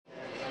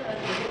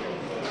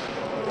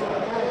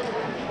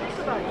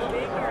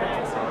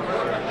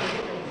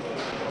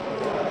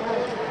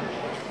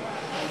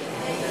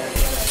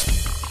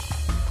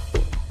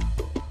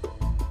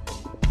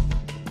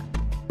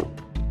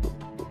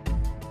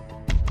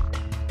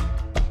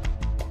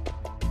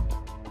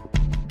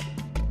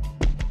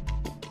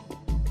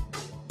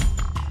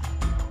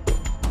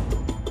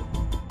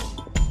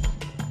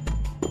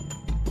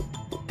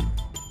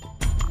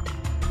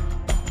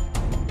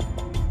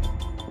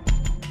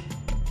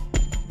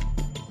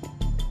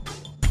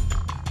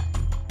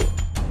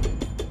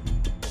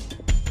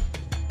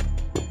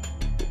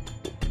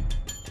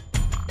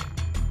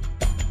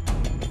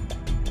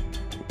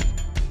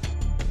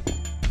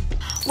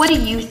What do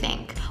you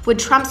think? Would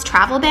Trump's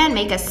travel ban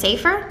make us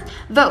safer?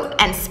 Vote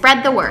and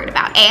spread the word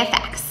about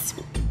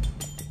AFX.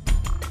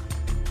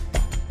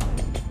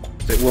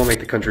 It will make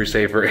the country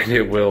safer, and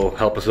it will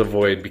help us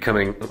avoid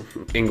becoming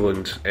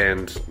England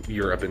and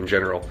Europe in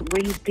general.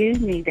 We do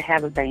need to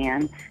have a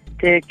ban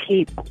to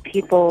keep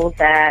people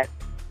that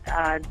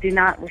do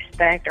not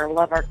respect or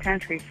love our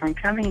country from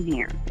coming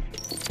here.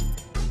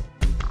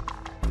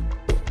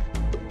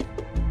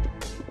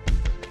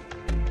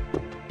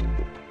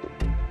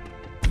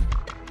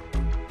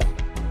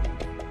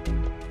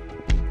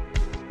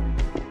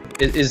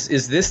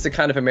 Is this the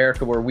kind of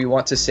America where we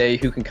want to say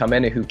who can come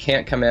in and who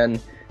can't come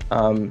in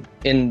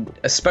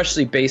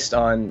especially based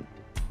on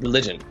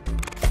religion?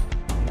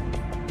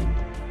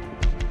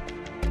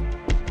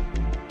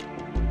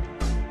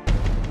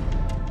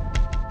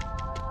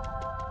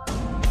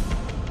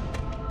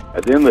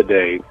 At the end of the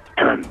day,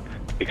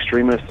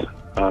 extremists,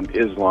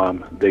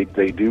 Islam,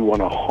 they do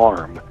want to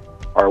harm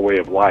our way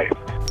of life.